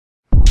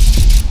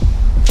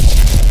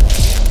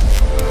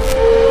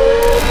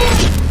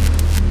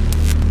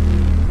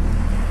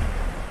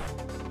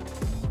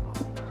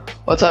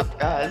What's up,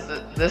 guys?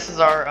 This is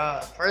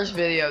our first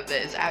video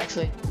that is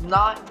actually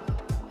not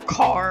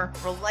car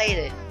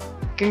related.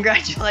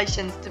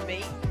 Congratulations to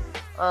me.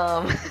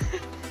 I've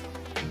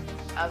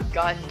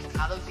gotten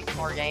out of the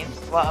car games.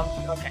 Well,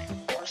 okay,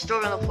 we're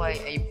still gonna play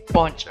a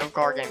bunch of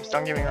car games,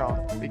 don't get me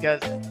wrong, because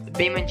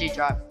BeamNG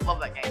Drive, love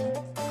that game.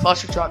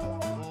 Cluster Truck,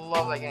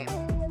 love that game.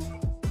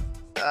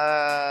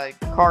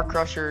 Car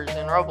Crushers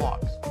and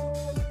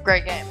Roblox,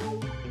 great game.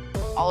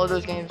 All of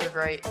those games are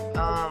great.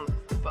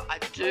 But I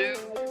do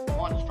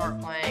want to start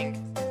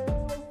playing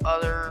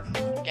other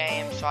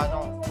games so I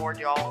don't board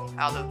y'all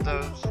out of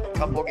those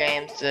couple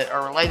games that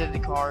are related to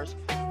cars.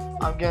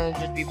 I'm gonna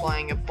just be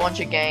playing a bunch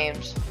of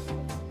games,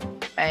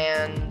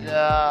 and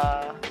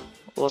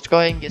let's go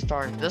ahead and get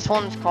started. This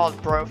one's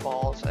called Bro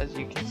Falls, as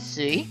you can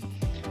see,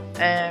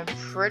 and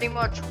pretty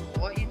much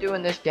what you do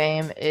in this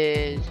game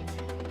is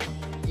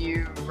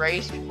you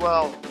race.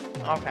 Well,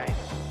 okay,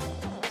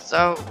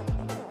 so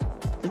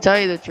to tell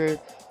you the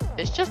truth,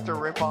 it's just a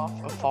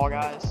ripoff of Fall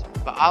Guys,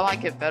 but I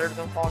like it better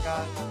than Fall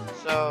Guys,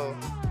 so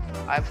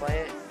I play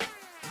it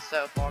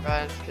instead of Fall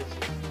Guys, because,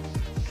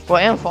 well,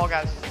 and Fall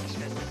Guys is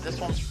expensive. This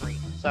one's free,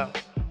 so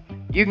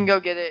you can go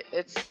get it.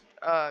 It's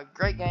a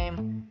great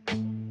game.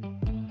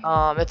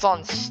 It's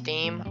on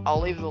Steam.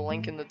 I'll leave the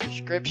link in the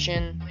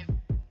description.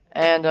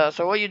 And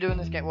so what you do in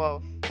this game,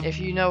 well, if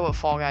you know what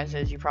Fall Guys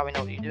is, you probably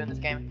know what you do in this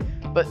game,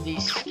 but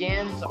these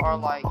skins are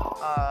like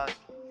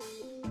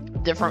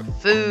different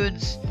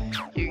foods.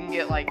 You can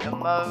get like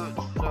emotes,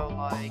 so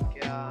like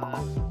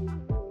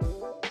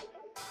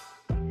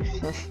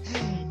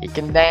you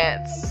can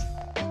dance.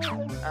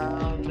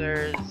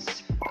 There's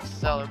a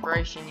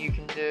celebration you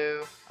can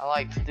do. I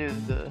like to do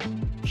the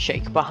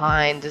shake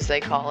behind, as they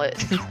call it.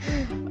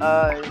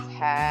 There's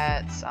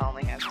hats. I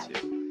only have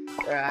two.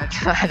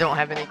 I don't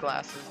have any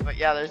glasses, but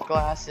yeah, there's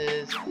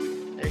glasses.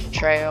 There's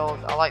trails.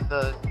 I like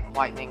the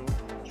lightning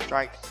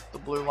strikes, the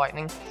blue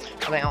lightning. I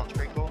think that one's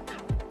pretty cool.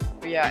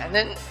 But yeah, and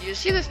then you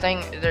see this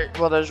thing there.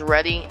 Well, there's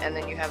ready, and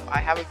then you have I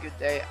have a good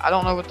day. I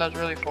don't know what that's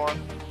really for.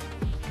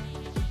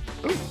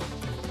 Ooh.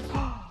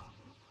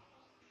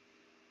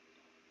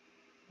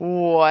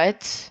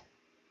 What?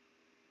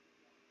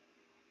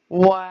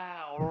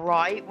 Wow,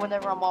 right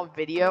whenever I'm on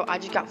video, I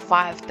just got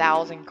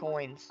 5,000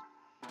 coins.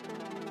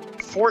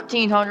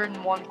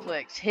 1,401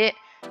 clicks. Hit,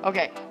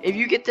 okay, if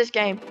you get this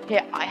game,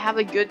 hit I have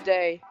a good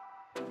day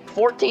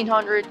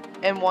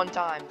 1,401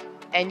 times,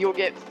 and you'll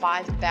get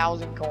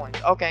 5,000 coins.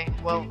 Okay,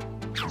 well,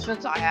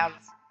 since I have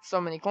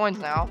so many coins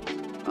now,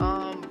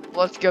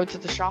 let's go to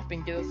the shop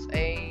and get us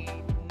a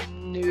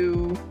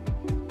new.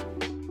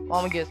 Well,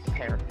 I'm gonna get us the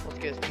pair. Let's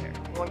get us the pair.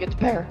 You wanna get the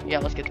pair? Yeah,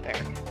 let's get the pair.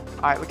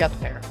 Alright, we got the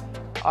pair.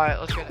 Alright,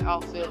 let's go to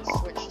outfit,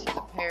 switch to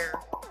the pair.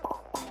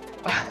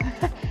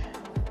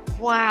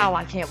 Wow,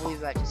 I can't believe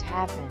that just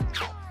happened.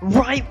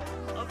 Right?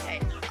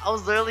 Okay, I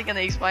was literally gonna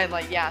explain,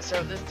 like, yeah,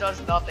 so this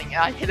does nothing, and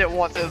I hit it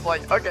once, and it's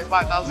like, okay,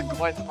 5,000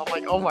 coins, and I'm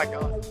like, oh my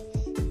god.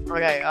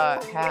 Okay,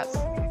 hats.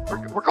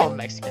 We're going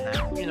Mexican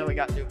now. You know we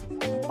gotta do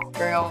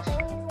trails.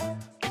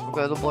 We'll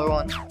go to the blue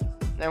one.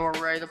 Then we're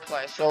ready to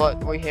play. So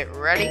we hit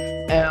ready,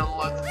 and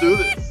let's do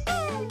this.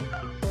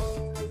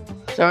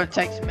 So it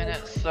takes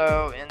minutes,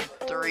 so in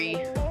 3,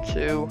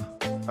 2,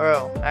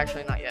 oh,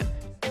 actually not yet.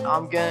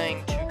 I'm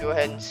going to go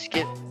ahead and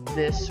skip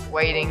this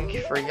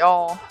waiting for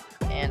y'all,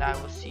 and I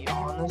will see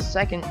y'all in a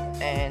second.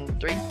 And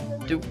 3,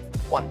 2,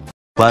 1.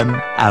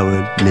 1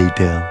 hour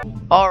later.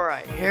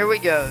 Alright, here we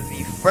go.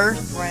 The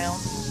first round.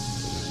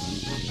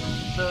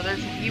 So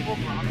there's an evil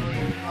broccoli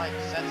who like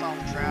sets off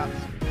traps.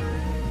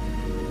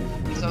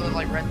 So there's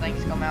like red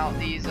things come out.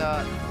 These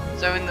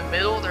so in the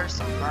middle there's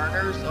some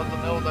burners of the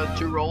middle of those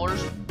two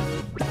rollers.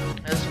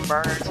 There's some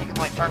burners, you can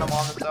like turn them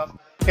on and stuff.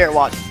 Here,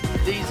 watch.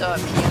 These piano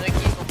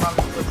keys will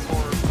probably flip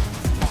forward.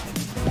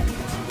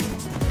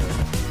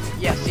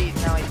 Yeah, see,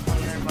 now he's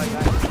playing everybody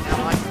back.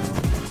 Now I'm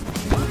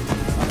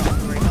not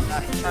worried about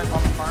that. He turns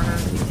on the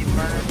burners, you see the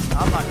burners.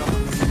 I'm not going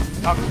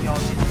talk to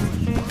y'all.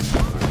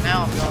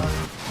 Now I'm going.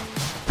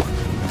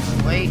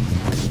 Wait.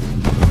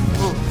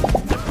 Ooh.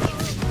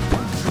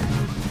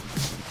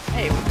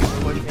 Hey, we can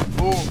push me.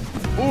 Ooh.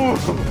 Ooh.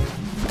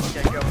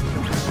 Okay, go.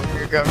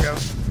 Here, go.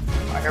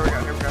 Alright, here we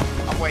go.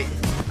 I'm waiting.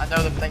 I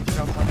know the things are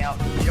gonna come out.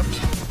 Yep.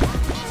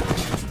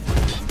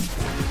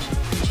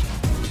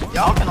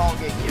 Y'all can all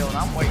get killed.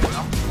 I'm waiting.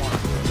 I'm smart.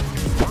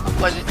 I've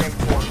played this game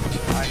before.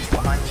 Alright, get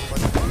behind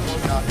somebody. Oh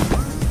god.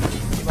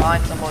 Get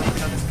behind somebody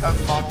because this Coke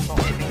bottle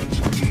don't hit me.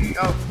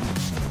 Go.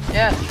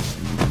 Yes.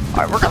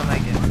 Alright, we're gonna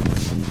make it.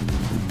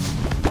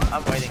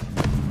 I'm waiting.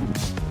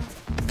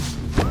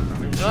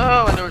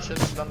 Oh, I knew I shouldn't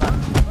have done that.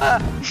 Ah,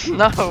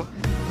 no.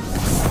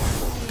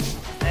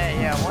 Hey,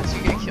 yeah, once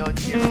you get killed,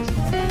 you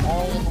get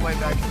all the way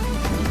back.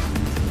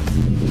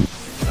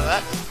 So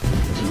that's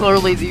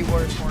literally the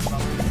worst part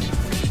about it.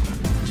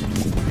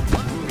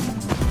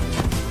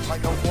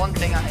 Like the one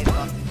thing I hate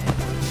about the game.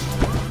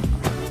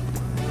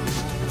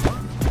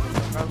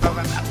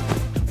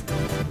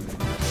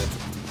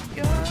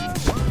 Go.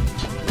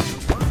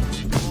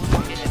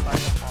 Don't get hit by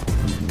the ball.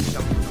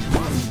 Go.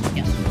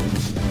 Yes.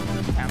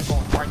 Okay, I'm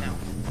going right now.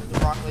 The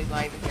broccoli's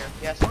not even here.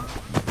 Yes.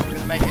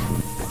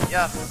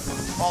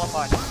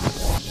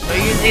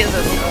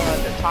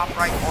 top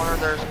right corner,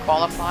 there's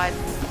qualified.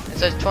 It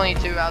says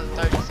 22 out of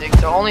 36,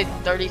 so only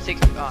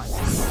 36.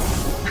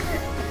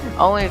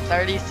 Only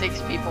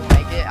 36 people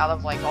make it out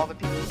of like all the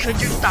people. Could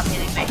you stop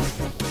hitting me?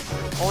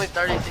 Only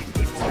 36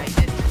 people make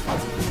it.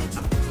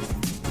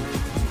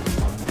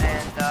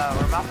 And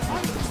we're about to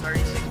find those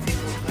 36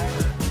 people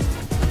there.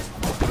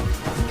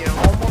 Get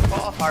one more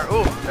qualifier.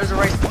 Oh, there's a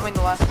race between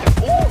the last two.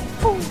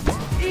 Oh,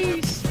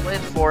 he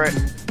slid for it.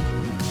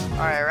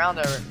 Alright, round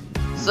over.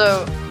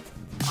 So,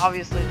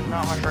 obviously, it's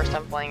not my first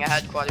time playing. I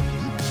had quite a few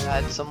spins.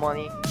 I had some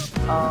money.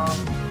 I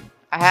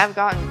have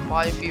gotten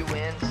quite a few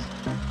wins.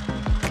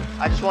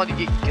 I just wanted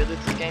to get good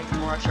at this game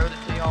before I showed it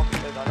to y'all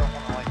because I don't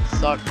want to like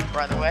suck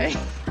right away.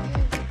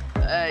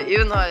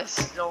 Even though I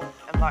still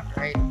am not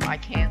great, I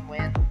can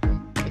win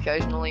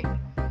occasionally.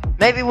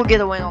 Maybe we'll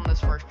get a win on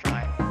this first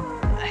try.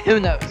 Who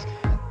knows?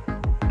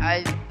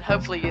 I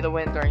hopefully get a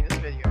win during this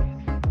video.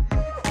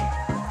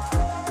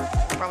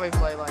 I'll probably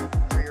play like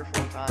 3 or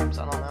 4 times,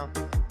 I don't know.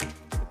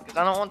 Because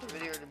I don't want the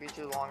video to be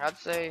too long. I'd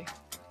say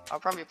I'll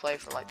probably play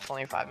for like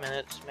 25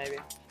 minutes, maybe.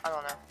 I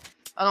don't know.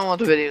 I don't want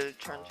the video to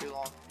turn too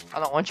long. I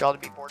don't want y'all to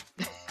be bored.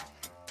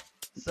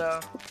 So,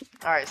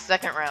 alright,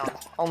 second round.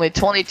 Only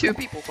 22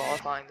 people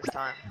qualifying this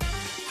time.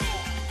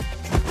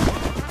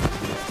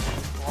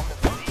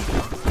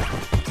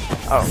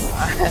 Oh,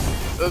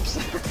 oops.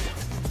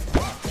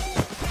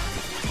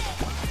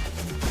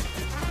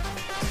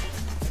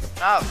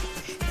 Oh,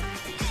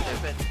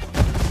 stupid.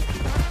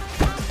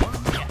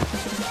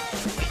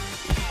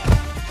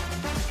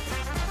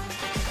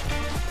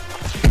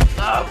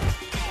 Oh,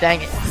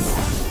 dang it.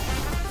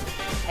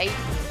 Hate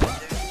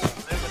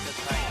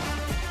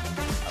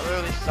I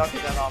literally suck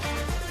at that option.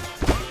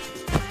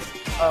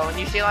 Oh, and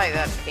you see like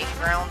that pink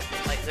ground,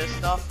 like this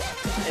stuff,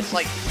 it's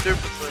like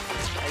super slippery,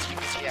 as you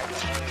can see.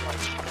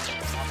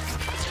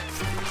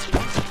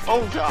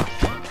 Oh gosh,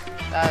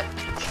 that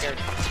scared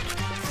me.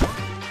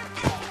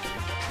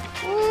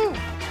 Woo!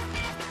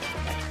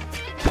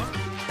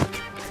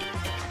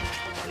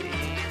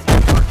 Please.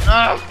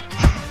 No!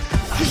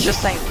 I was just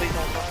saying, please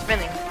don't stop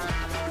spinning.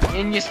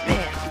 And you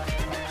spin.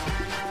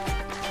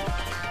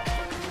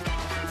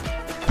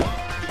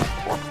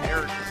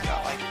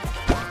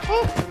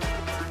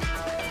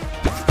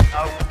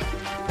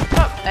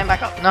 Stand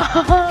back up. No!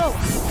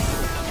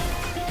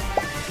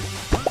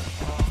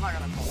 I'm not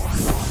gonna qualify.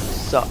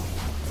 So.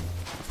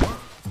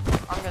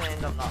 I'm gonna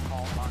end up not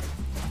qualifying.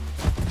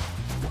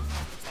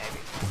 Maybe.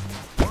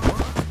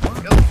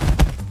 Go.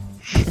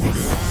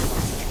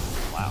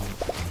 Wow.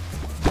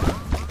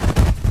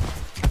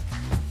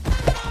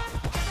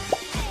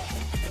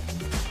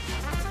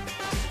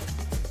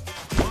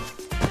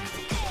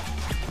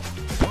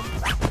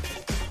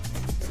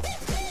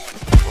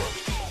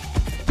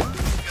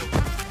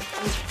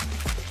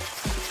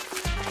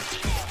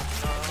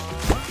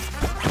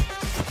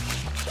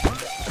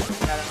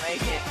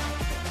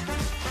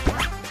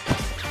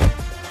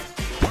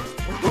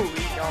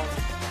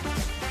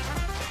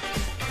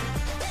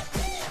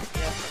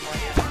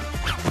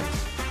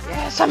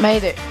 I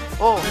made it.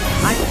 Oh,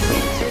 I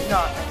did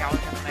not think I was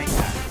gonna make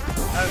that.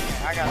 Okay,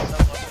 I got so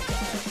lucky.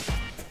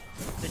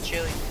 The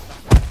chili.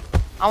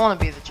 I want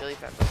to be the chili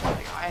pepper.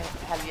 Like, I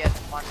have yet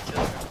to find the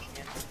chili pepper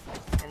skin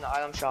in the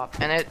item shop,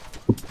 and it.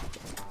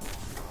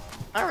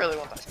 I really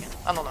want that skin.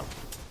 I don't know.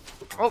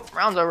 Oh,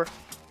 round's over.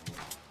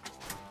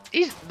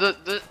 These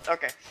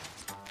okay.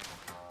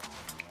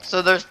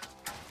 So there's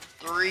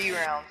 3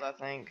 rounds, I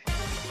think.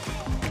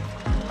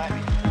 Might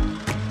be.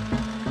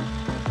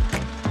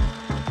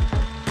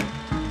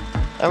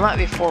 There might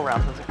be 4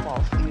 rounds of the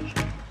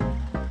qualification.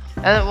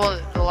 And then, well,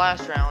 the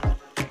last round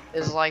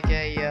is like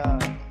a,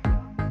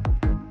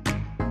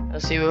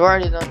 let's see, we've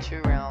already done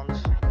 2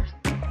 rounds.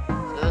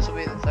 So this will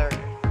be the 3rd.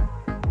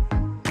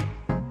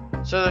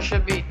 So there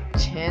should be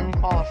 10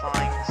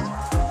 qualifying this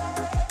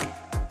time.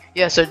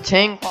 Yeah, so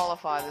 10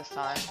 qualify this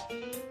time.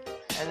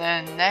 And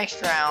then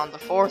next round, the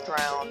 4th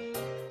round,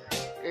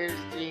 is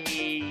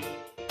the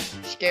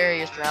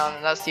scariest round,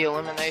 and that's the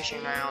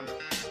elimination round.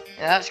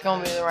 And that's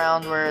gonna be the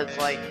round where it's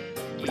like,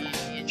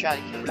 you try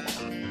to kill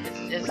yourself.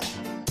 It's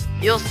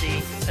you'll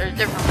see. There's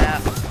different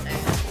maps. And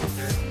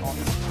there's all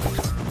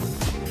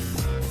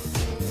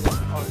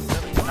oh,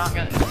 really? I'm not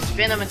gonna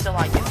spin them until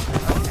I get them.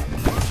 Okay.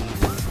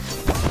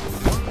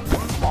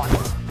 Come on.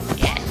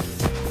 Yes.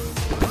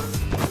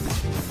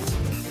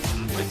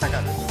 At least I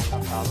got this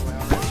stuff out of the way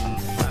already.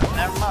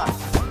 Never mind.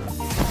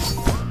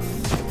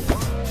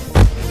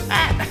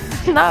 Ah!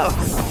 No!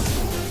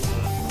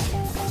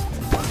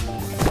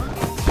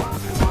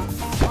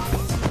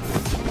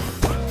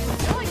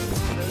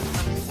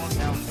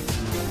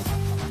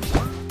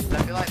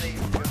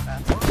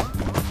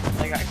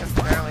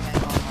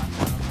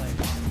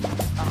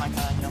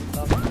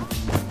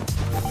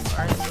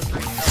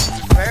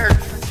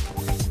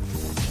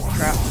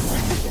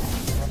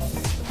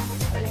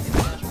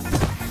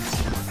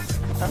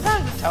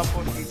 Sometimes it's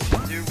helpful if you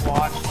do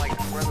watch like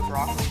where the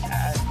broccoli's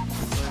at, so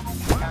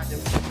it's kind of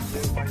difficult to do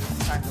while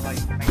you're trying to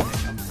like make it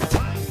come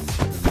through.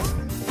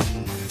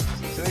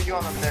 See, so we're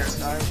going up there,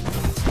 so I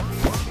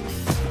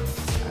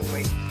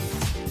wait.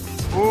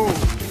 Ooh.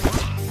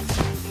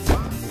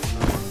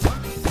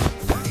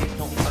 Please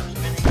don't start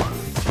spinning.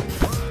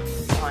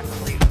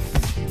 Finally.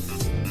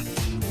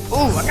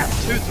 Ooh, I got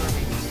 2 through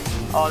me.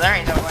 Oh, there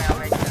ain't no way I'm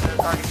making it. There's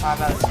already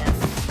 5 out of 10.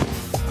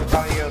 We'll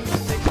probably go 6,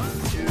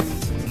 2,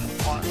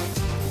 1.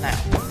 Now.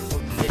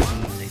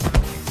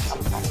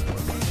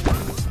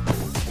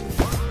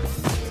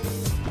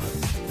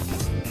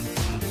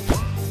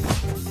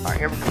 Alright,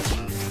 here we go.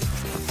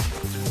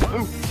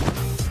 Ooh.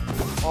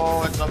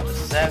 Oh, it's up to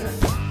 7.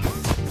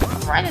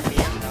 I'm right at the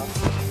end though.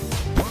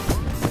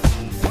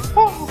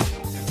 Woo.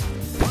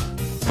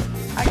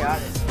 I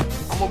got it.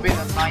 I'm gonna be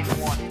the 9th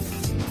one.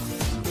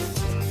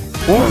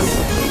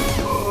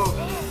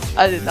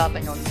 I did not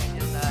think I was gonna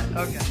get that.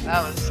 Okay,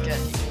 that was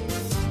sketchy.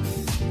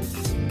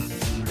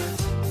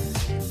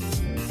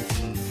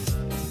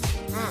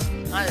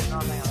 I did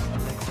not think I was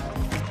gonna get that.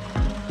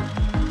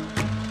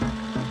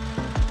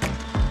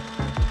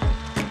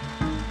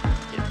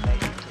 Get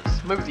made into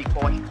smoothie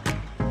boy.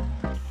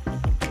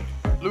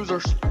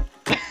 Losers.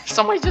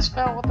 Somebody just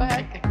fell, what the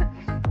heck?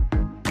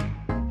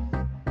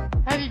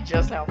 How did you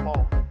just now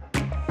fall?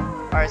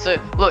 Alright, so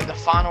look, the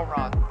final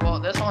run. Well,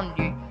 this one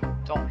you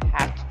don't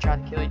have to try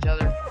to kill each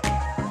other.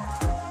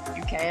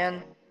 You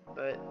can,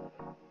 but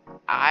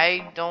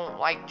I don't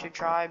like to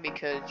try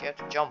because you have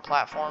to jump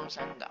platforms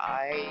and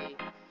I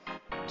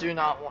do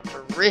not want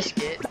to risk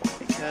it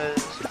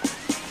because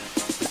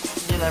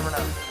you never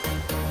know.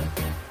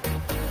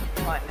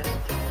 You might miss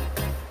it.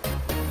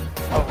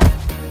 Oh.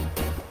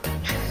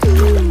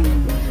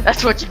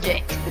 That's what you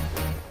get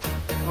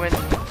when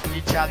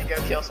you try to go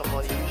kill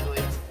somebody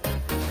usually.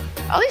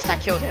 At least I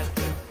killed him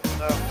too,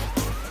 so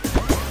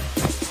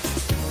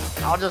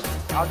I'll just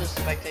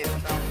spectate the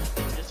round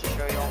just to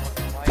show you all what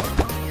it's like.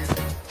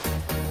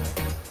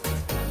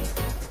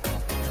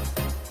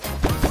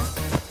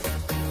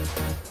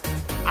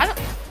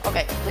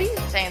 Okay, please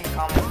say in the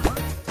comments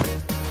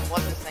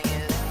what this thing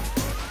is.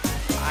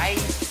 I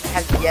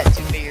have yet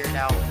to figure it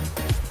out.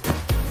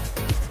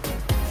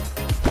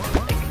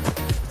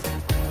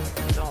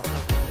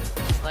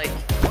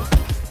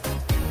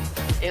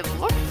 It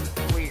looks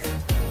weird.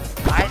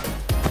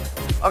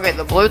 Okay,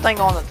 the blue thing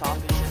on the top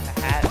is just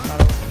a hat.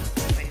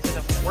 Wait, is it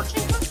a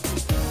fortune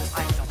cookie? I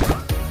don't know.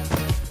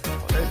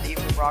 Oh, there's the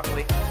evil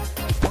broccoli.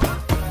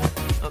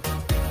 Oops.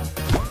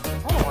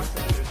 Oh, what's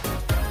this dude?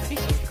 He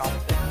seems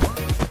confident.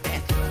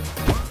 Man.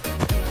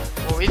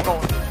 Oh, he's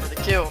going for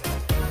the kill.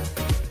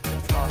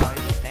 Oh no,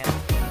 he's just standing.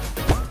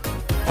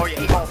 Oh yeah,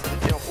 he's going for the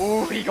kill.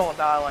 Ooh, he's gonna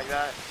die like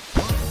that.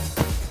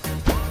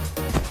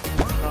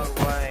 No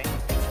way.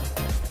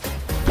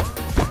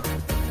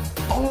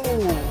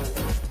 Oh,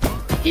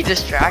 he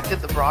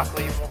distracted the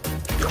broccoli and won.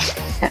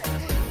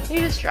 He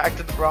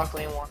distracted the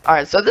broccoli and won.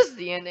 Alright, so this is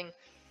the ending.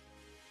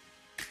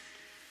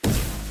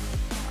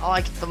 I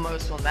like it the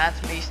most when that's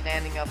me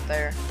standing up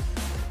there.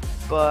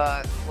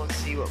 But let's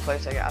see what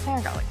place I got. I think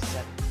I got like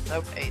 7.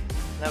 Nope, 8.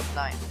 Nope,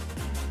 9.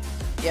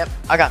 Yep,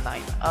 I got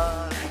 9.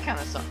 That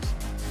kinda sucks.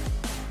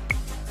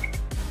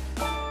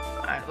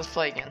 Alright, let's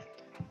play again.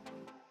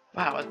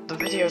 Wow, the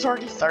video's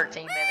already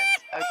 13 minutes.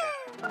 Okay.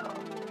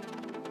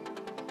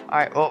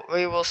 Alright, well,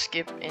 we will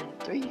skip in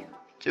 3,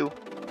 2,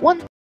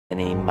 1.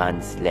 Many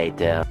months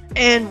later.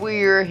 And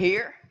we're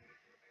here.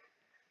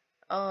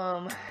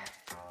 I'm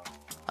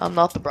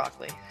not the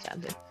broccoli,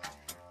 sadly.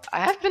 I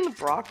have been the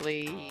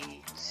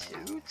broccoli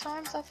 2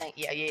 times, I think.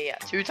 Yeah.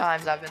 2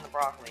 times I've been the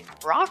broccoli.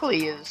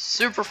 Broccoli is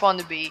super fun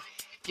to be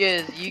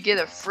because you get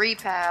a free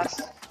pass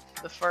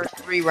the first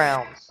 3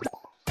 rounds.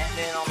 And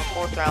then on the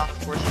 4th round, of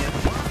course, you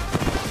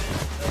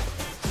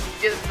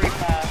get a free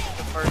pass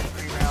the first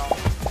 3 rounds.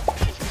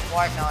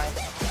 Quite nice,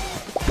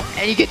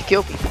 and you get to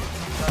kill people.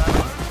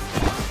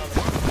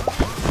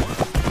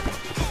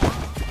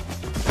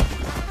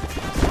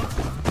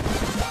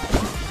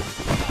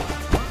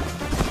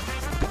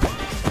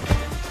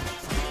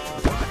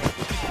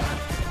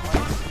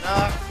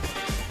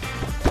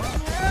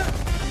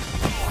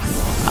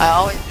 I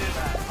always do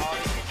that. I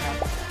always get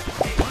trapped.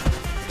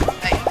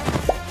 Hey.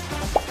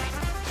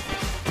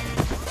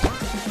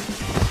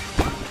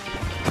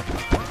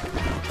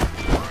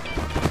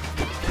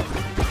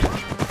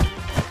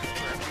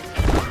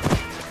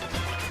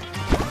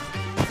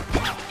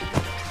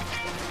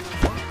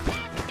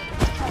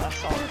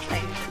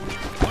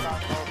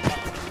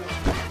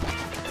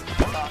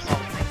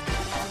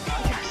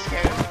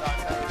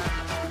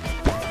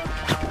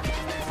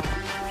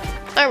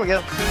 There we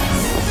go.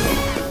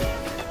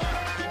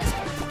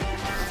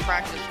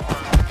 Practice on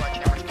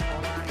sledgehammers.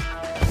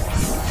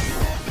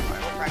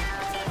 Alright, we'll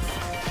practice.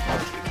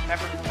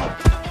 Remember to learn.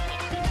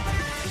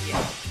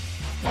 Yeah.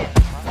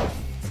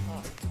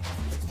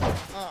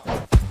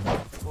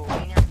 Cool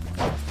wiener.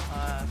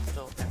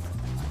 Still pepper.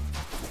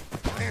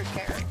 Where's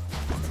carrot?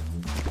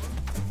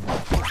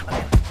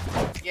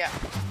 Yeah.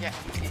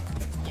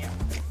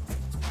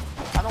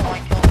 I don't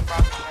like killing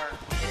broccoli or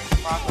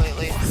hitting broccoli at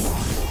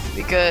least.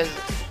 Because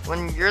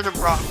when you're the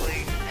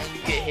broccoli and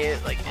you get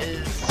hit, like, it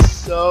is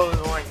so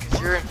annoying because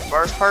you're in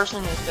first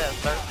person instead of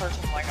third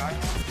person like I am.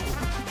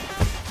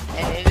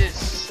 And it is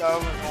so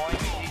annoying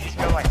because you just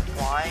go like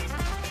flying. flying,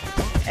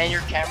 and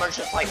your camera's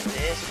just like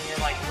this, and you're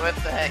like, what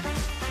the heck?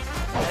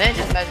 And then it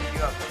just messes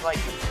you up. Cause like,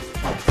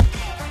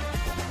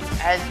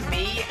 as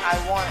me, I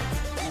want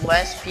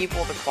less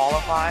people to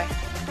qualify.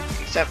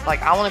 Except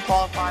like I want to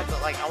qualify,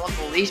 but like I want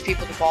the least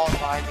people to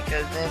qualify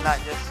because then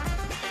that just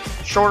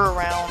shorter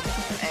round,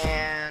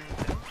 and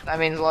that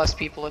means less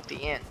people at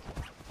the end.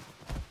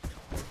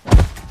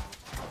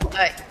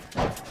 Hey,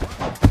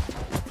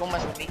 don't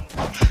mess with me.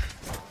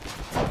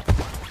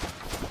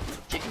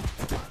 Chicken.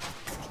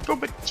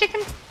 Stupid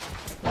chicken.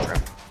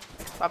 Shrimp.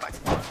 Bye bye.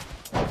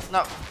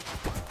 No.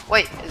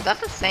 Wait, is that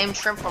the same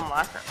shrimp from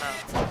last time?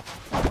 No.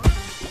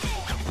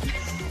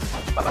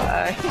 Bye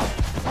bye.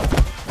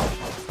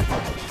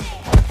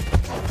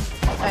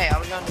 Hey, I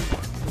was gonna do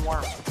the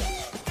worm.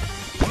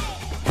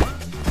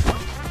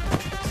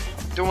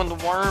 Doing the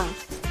worm.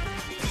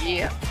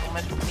 Yeah, don't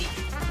mess with me.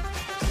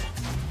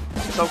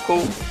 So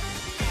cool.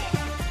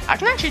 I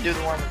can actually do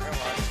the worm in real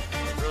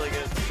life. It's really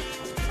good.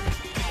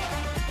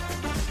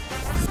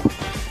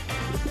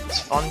 It's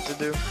fun to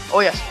do.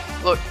 Oh yes,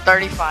 look,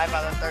 35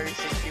 out of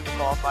 36 people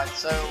qualified,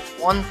 so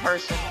one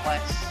person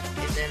less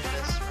is in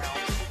this round.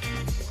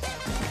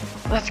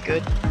 That's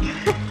good.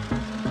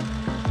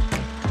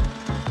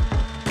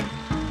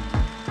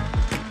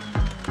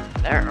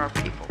 There are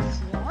people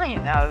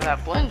flying out of that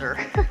blender.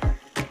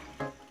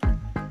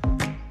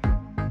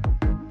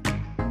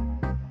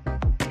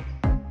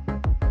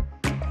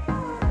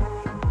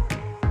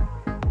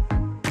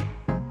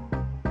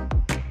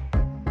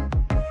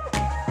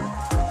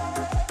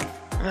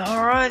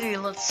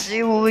 Alrighty, let's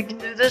see what we can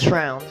do this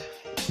round.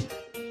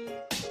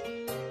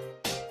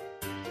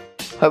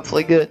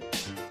 Hopefully good.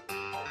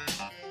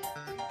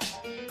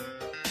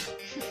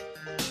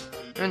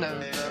 Who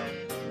knows though?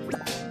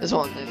 This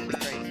one is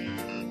crazy.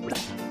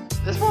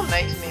 This one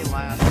makes me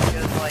laugh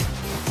because like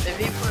the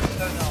people are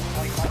so dumb,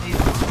 like all these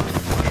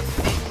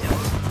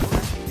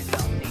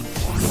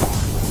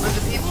but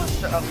the people are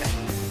so okay.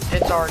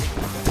 It's already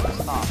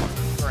stopped.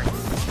 Great.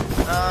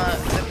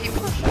 The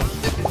people are so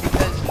stupid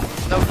because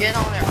they'll get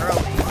on it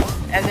early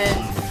and then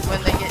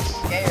when they get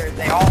scared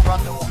they all run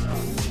to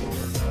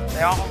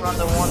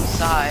one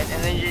side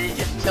and then it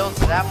just tilts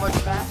that much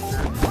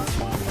faster.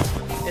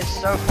 It's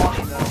so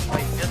funny though,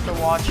 like just to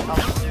watch how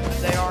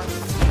stupid they are.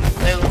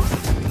 They look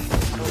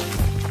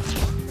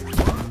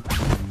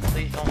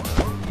please don't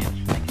go.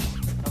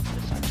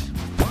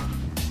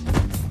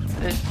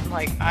 It's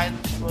like I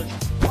was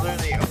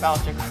literally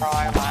about to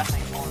cry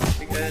laughing once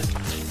because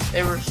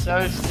they were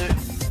so stupid.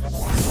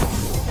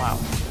 Wow.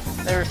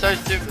 They were so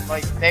stupid,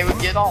 like they would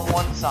get on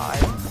one side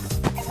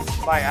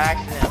by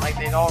accident, like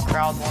they'd all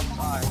crowd one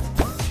side.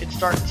 It'd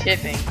start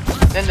tipping,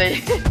 then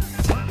they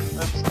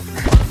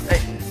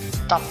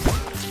stop.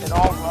 They'd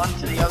all run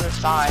to the other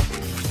side,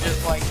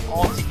 just like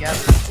all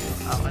together.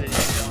 Oh, I didn't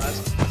realize.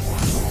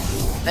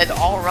 They'd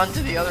all run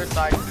to the other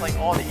side, just like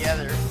all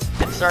together,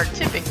 and start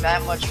tipping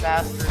that much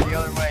faster the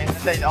other way, and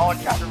then they'd all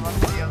try to run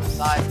to the other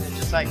side, and it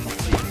just like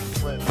completely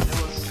flipped.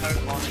 It was so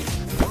funny.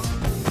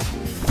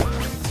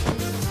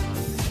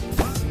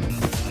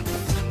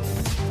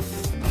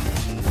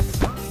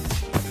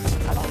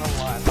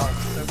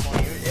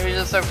 It was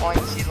just so funny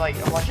to see like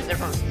a bunch of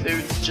different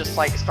foods just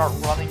like start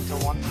running to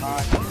one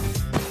side.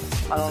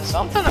 I don't know,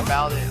 something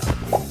about it.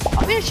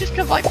 I think it's just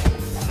cause like I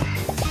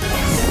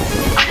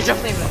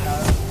don't even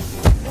know.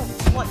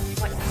 What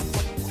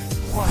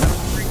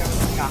burrito in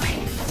the sky?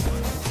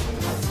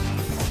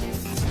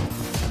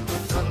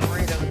 There was a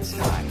burrito in the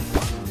sky.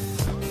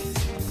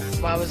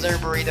 Why was there a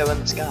burrito in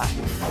the sky?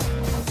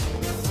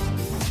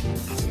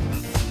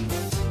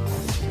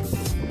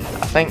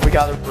 I think we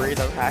got a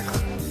burrito hacker.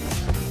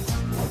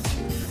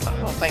 I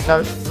don't think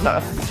I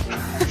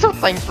don't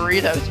think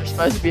burritos are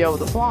supposed to be able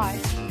to fly.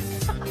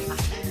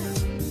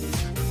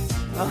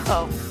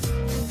 Oh.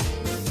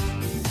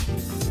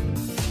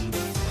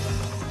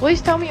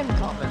 Please tell me in the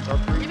comments, are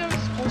burritos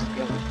supposed to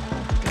be able to fly?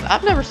 'Cause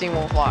I've never seen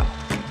one fly.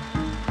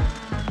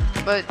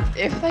 But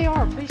if they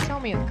are, please tell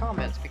me in the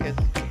comments because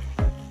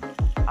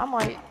I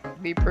might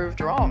be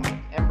proved wrong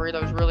and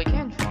burritos really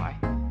can fly.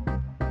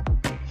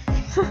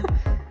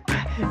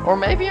 Or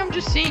maybe I'm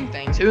just seeing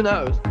things, who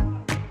knows?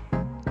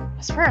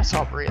 I swear I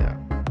saw a burrito.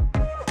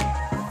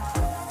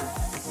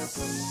 I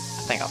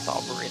think I saw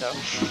a burrito.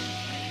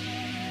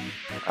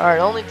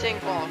 Alright, only 10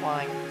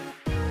 qualifying.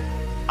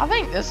 I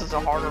think this is a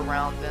harder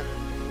round than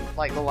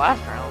like the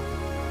last round.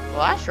 The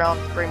last round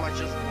is pretty much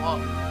just luck.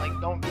 Like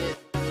don't get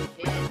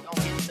hit, don't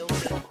get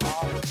tilted off,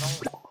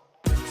 don't.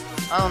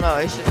 I don't know,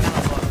 it's just kind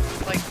of luck.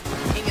 It's like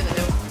King of the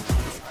Hill.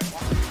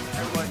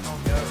 Everybody's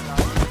gonna go.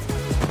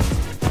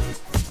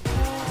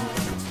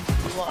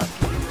 Luck.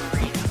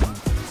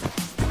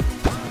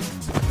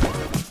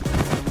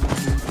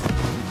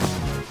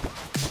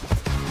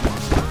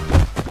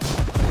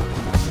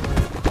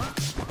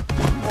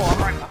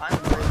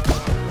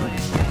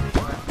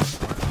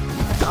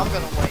 I'm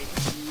gonna wait.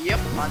 Yep,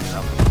 mine's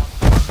up.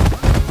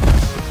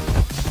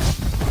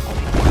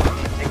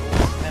 Take a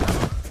little spinner.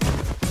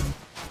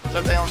 So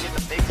if they don't get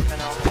the big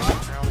spinner on the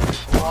last round,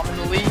 well, I'm in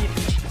the lead.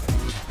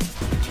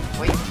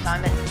 Wait,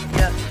 time it.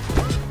 Yes.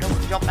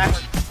 Go.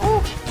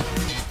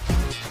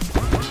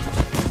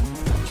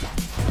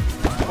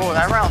 Oh,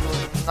 that round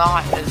was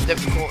not as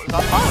difficult as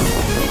I thought.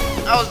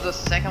 That was the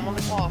second one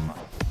to qualify.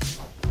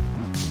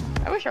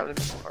 I wish I would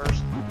have been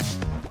first.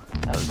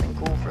 That would have been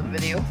cool for the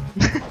video.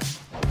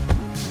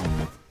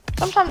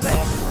 Sometimes I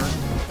am first.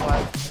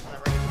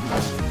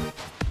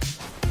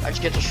 I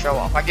just get to show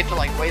off. I get to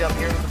like wait up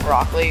here with the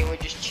broccoli and we're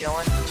just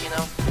chilling, you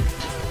know.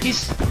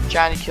 He's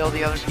trying to kill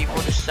the other people,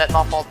 just setting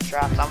off all the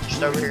traps. I'm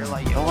just over here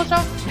like, yo, what's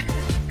up?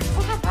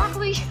 What's up,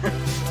 broccoli?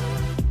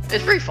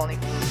 It's pretty funny.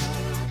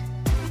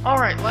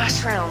 Alright,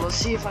 last round. Let's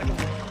see if I can.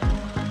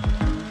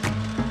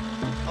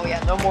 Oh yeah,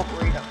 no more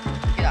burrito.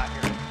 Get out of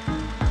here.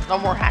 No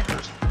more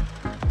hackers.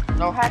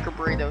 No hacker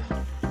burritos.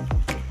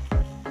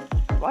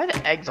 Why do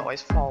eggs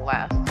always fall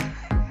last?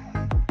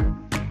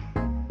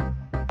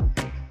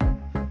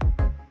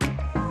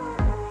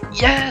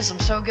 Yes, I'm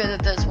so good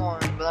at this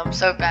one, but I'm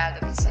so bad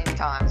at the same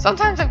time.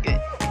 Sometimes I'm good.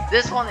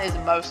 This one is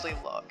mostly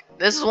luck.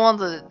 This is one of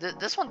the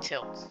this one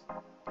tilts.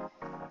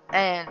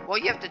 And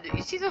what you have to do,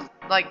 you see the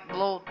like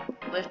little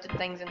lifted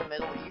things in the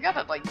middle? You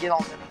gotta like get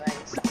on them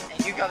things,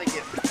 and you gotta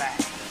get back.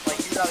 Like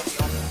you gotta be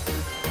on them.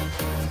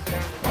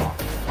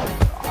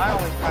 I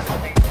always try to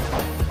stay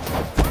still.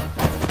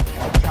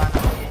 Try not to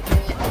get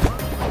hit.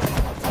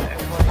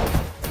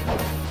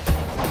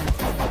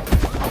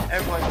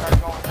 Everybody starts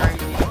going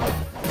crazy.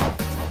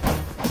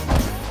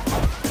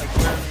 Like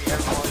literally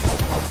everybody.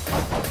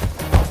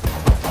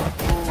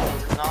 Ooh,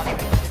 we're not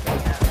even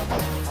hitting that.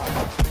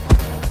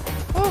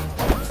 Ooh.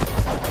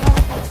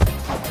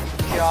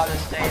 You gotta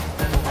stay in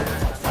the middle here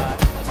and die.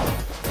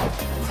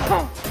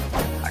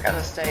 I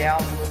gotta stay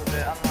out a little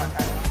bit. I'm not trying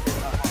to get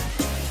that much.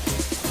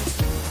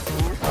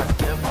 Ooh, we're starting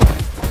to dip.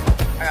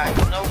 Alright,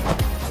 nope.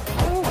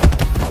 Ooh.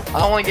 I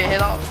don't want to get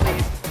hit off,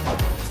 please.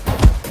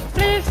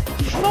 Please,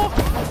 no.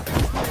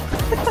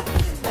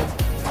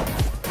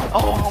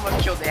 Oh, I almost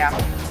killed the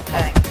apple.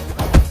 Dang.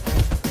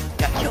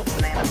 Got killed the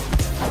banana.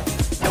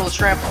 Kill the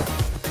shrimp.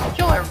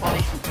 Kill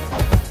everybody.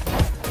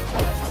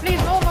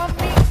 Please, no, not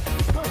me.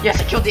 Yes,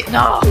 I killed the.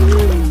 No! I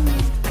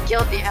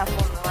killed the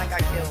apple and then I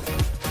got killed.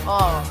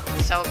 Oh,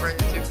 I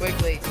celebrated too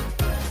quickly.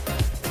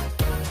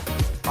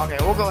 Okay,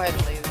 we'll go ahead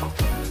and leave.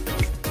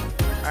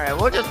 Alright,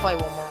 we'll just play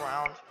one more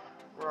round.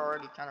 We're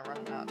already kind of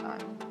running out of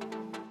time.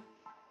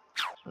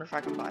 Wonder if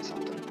I can buy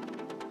something.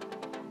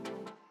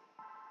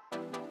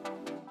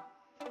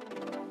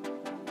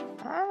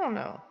 I don't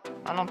know.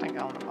 I don't think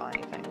I want to buy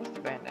anything with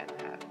the bandana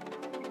hat.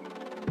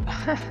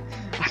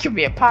 I could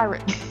be a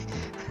pirate.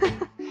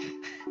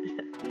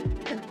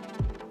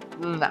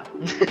 No.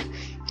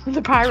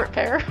 The pirate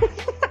pair.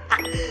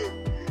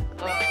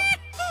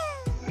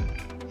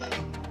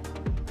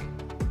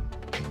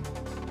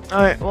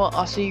 Alright, well,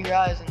 I'll see you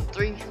guys in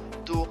 3,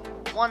 2,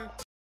 1.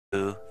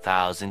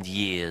 2,000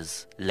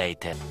 years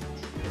later.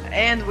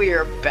 And we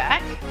are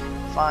back,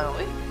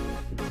 finally.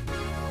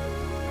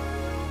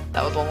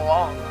 That was a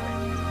long one.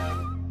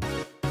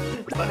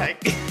 What the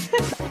heck?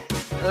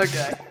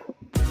 Okay.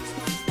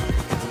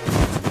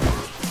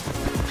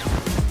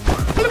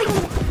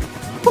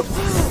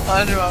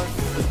 I knew I was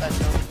gonna put that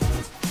joke.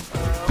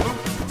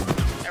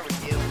 There we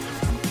go.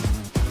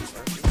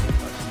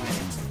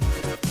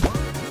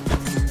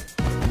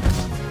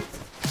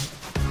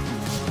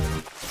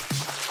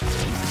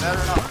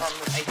 Better not from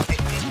the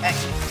hey,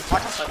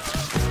 watch out.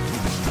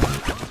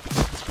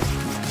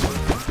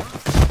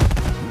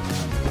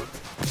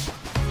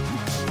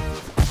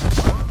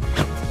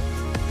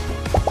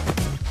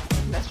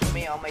 Mess with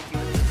me, I'll make you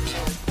a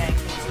tank.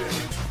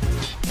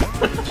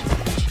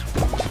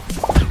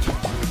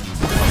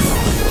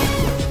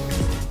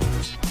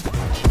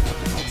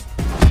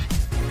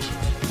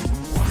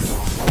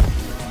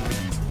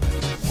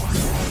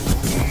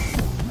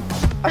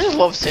 I just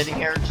love sitting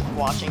here just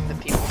watching the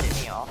people hit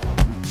me off.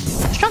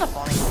 It's kind of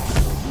funny.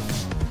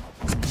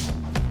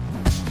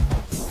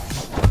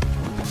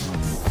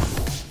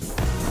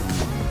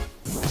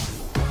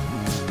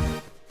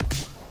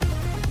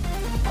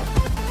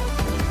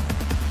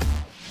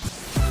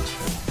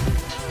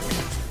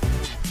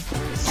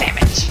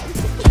 Sandwich!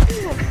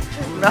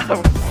 No!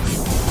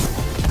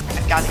 I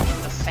gotta get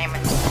the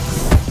sandwich.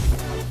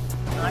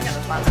 No, I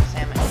gotta find the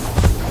sandwich.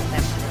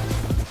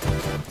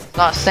 It's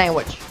not a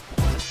sandwich.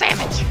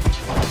 Sandwich!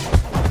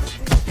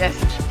 Yes,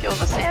 kill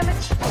the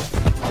sandwich.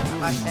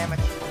 Bye-bye sandwich.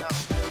 No,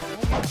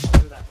 we'll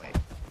do that way.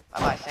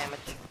 Bye-bye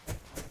sandwich.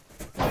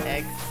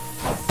 Egg. You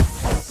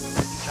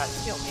tried to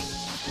kill me.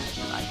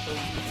 I kill you.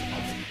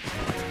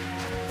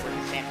 Where'd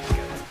the sandwich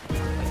go?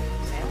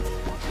 Sandwich?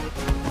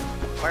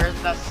 Where's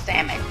the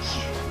sandwich?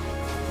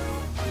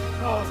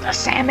 Oh, the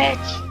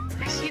sandwich!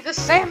 I see the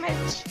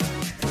sandwich!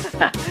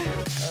 Oh,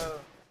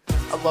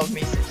 I love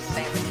me some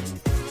sandwiches.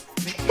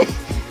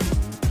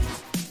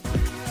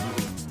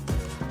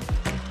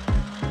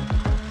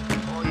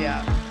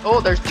 Yeah.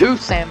 Oh, there's 2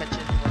 sandwiches.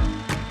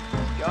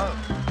 Let's go.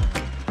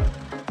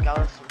 Got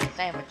us some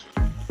sandwiches.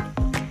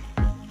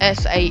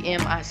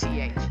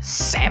 S-A-M-I-C-H.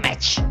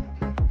 Sandwich.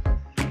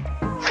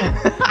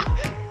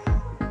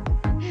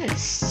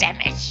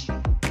 Sandwich.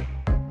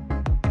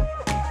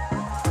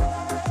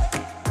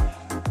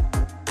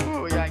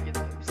 Ooh, yeah, I get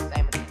some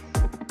sandwiches.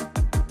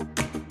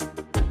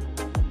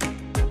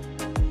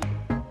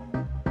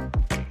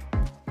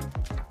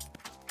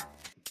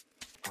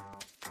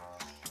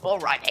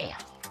 Alrighty.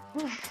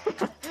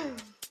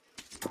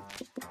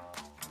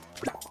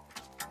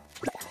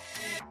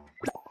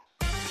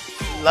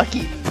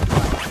 Lucky.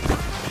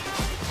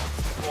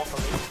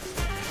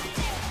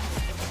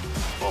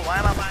 Oh, why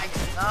am I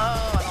lagging? No,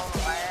 I don't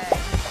lag.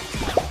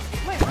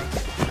 Wait.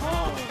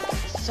 Oh,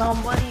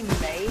 somebody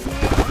made it?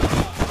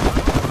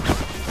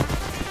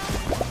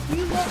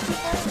 You love the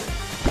bird.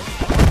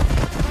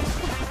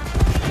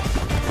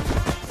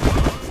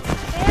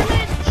 Damn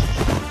it!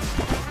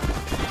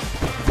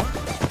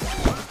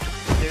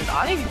 Dude, I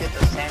need to get the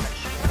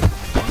sandwich.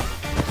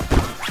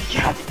 I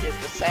gotta get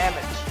the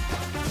sandwich.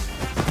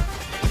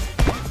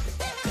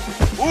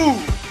 Ooh!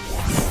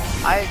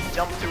 I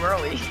jumped too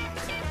early.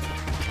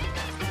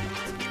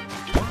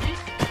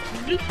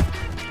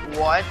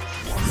 What?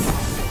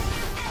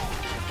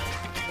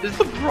 Is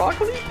the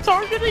broccoli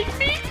targeting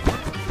me?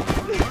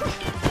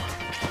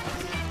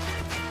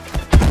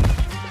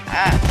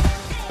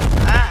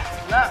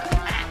 No.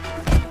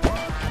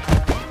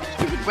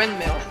 Stupid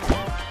windmill.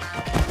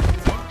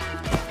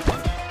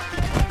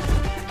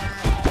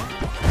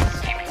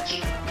 Sandwich.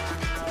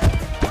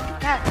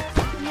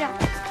 Yeah.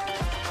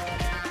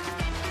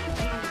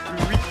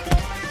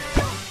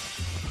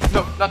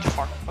 No, not too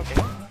far. Okay.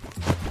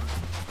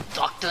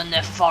 Dr.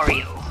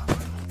 Nefario.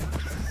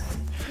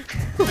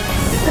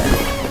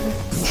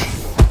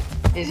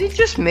 Is it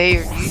just me,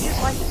 or do you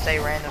just like to say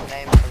random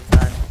names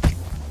sometimes?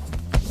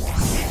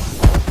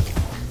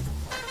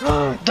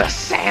 The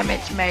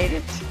sandwich made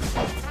it!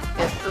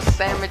 It's the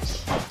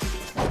sandwich.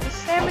 The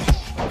sandwich.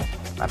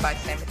 Bye-bye,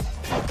 sandwich.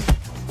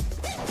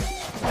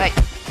 Hey.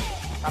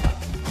 Bye-bye.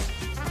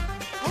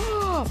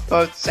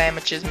 Both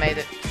sandwiches made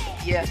it.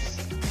 Yes.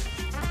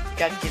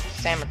 Gotta get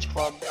the sandwich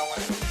club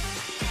going.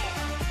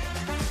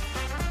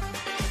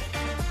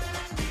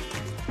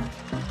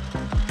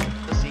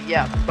 Let's see,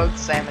 yeah, both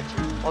sandwiches.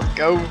 Let's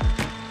go.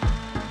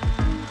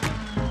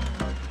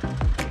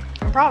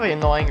 I'm probably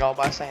annoying y'all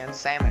by saying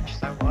sandwich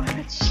so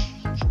much.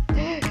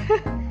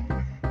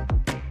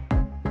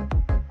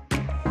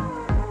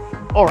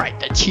 Alright,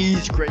 the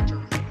cheese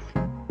grater.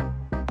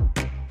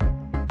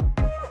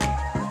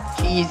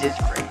 Cheese is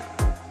great.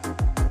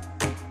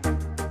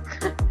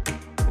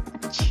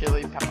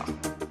 Chili pepper.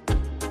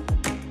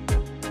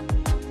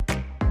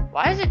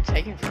 Why is it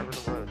taking forever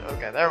to load?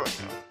 Okay, there we go.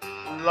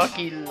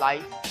 Lucky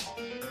life.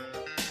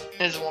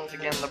 Is once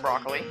again the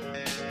broccoli.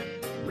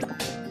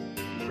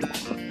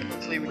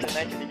 Let's leave it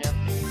connected again.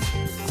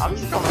 I'm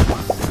just gonna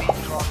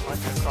speed run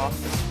like across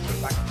this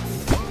back.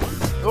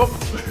 Oop!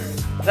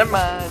 Never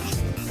mind.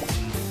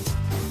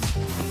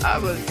 I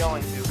was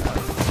going to, but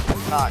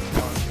not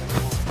going to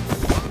anymore.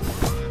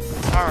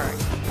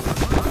 Alright.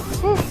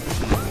 Whew.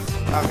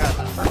 Oh god,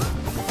 that's perfect.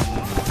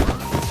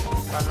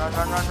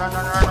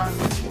 Run.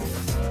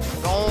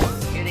 Don't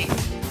get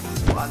eaten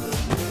by the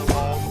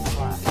wall of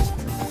glass.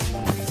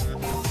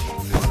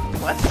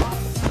 What?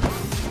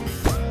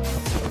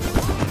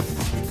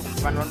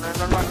 Run.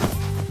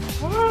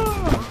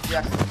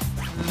 Yes.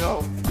 No.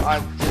 I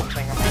didn't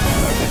think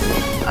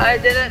I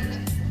did it.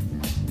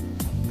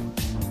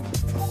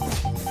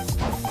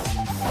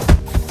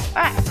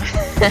 Ah.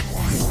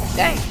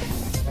 Dang.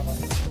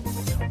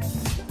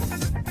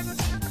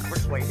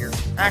 Which way here?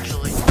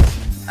 Actually.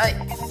 Hey.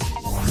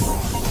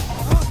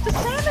 The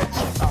sandwich.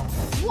 Oh.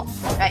 What?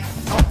 Hey.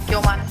 Don't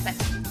kill my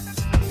sandwich.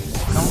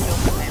 Don't kill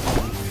the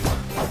sandwich.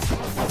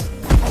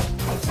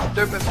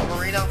 Stupid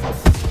burrito.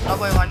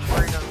 Nobody likes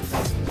burritos.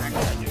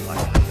 Actually, I do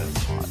like burritos.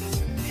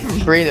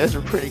 Burritos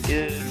are pretty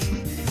good.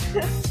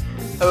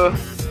 A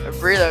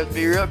burrito would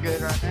be real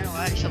good right now,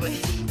 actually.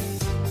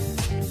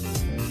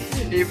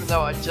 Even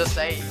though I just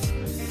ate,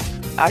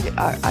 I can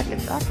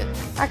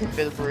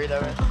fit a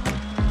burrito in.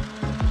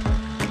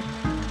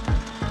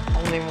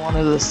 Only one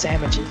of the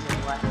sandwiches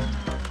is left.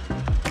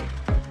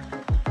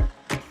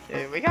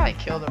 Dude, we gotta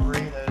kill the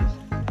burritos.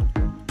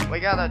 We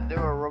gotta do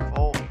a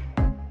revolt.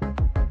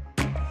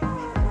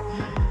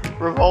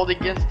 Revolt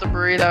against the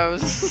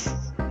burritos.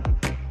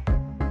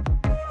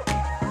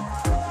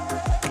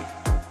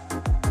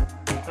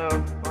 So,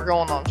 we're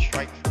going on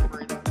strike for the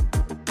burrito.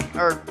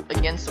 Or,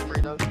 against the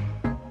burritos.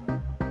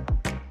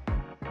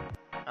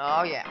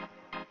 Oh, yeah.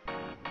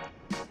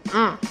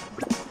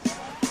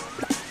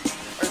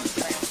 Where's the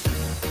sandwich?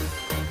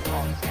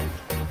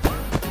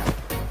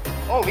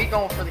 Oh, he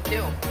going for the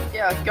kill.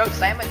 Yeah, go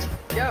sandwich.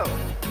 Go.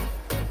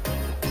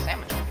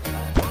 Sandwich.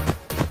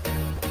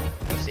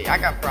 See, I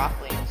got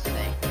broccoli and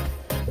steak.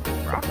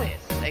 Broccoli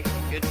and steak is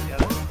good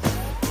together.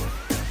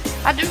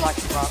 I do like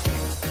the broccoli,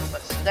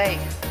 but steak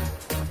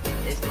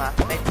is my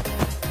favorite.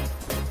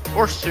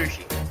 Or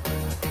sushi.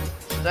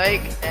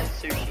 Steak and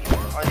sushi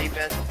are the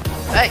best.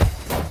 Hey,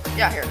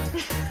 get out here.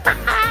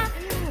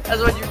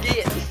 That's what you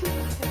get.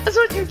 That's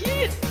what you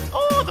get.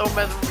 Oh, don't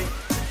mess with me.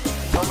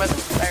 Don't mess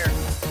with the pear.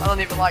 I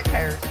don't even like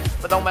pears,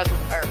 but don't mess with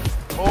the pear.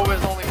 Oh,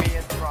 it's only me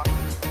and the broccoli.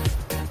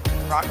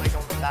 Broccoli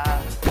gonna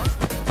die.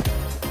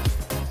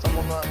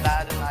 Someone gonna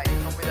die tonight.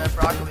 It's gonna be that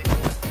broccoli.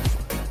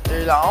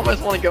 Dude, I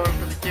almost want to go in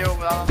for the kill,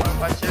 but I don't know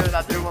if I should.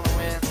 I do want to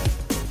win.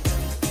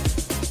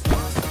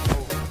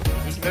 Oh,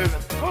 he's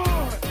moving.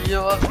 Yeah,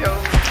 let's go.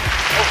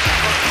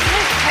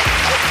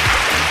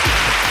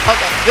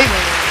 Okay, we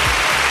win.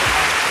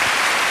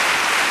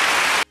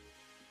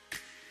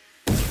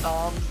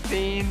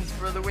 Beans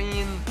for the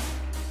win.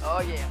 Oh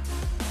yeah.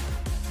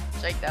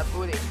 Shake that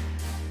booty.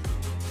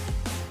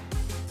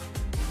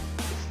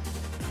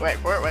 Wait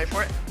for it, wait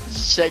for it.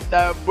 Shake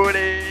that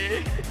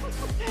booty.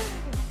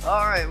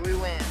 Alright, we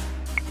win.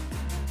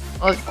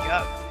 Let's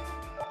go.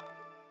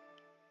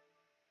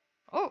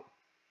 Oh.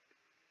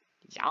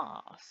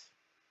 Yas.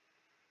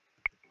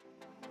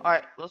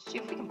 Alright, let's see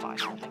if we can buy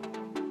something.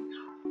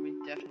 We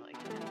definitely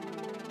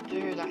can.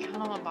 Dude, I kinda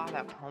wanna buy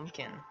that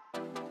pumpkin.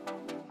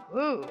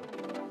 Ooh.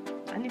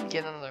 I need to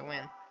get another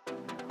win.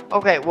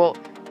 Okay, well,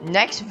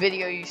 next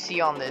video you see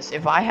on this,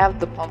 if I have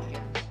the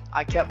pumpkin,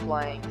 I kept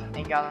playing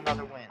and got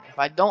another win. If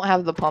I don't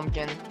have the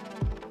pumpkin,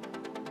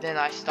 then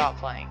I stop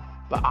playing.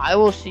 But I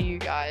will see you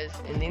guys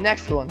in the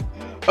next one.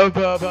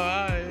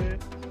 Bye-bye.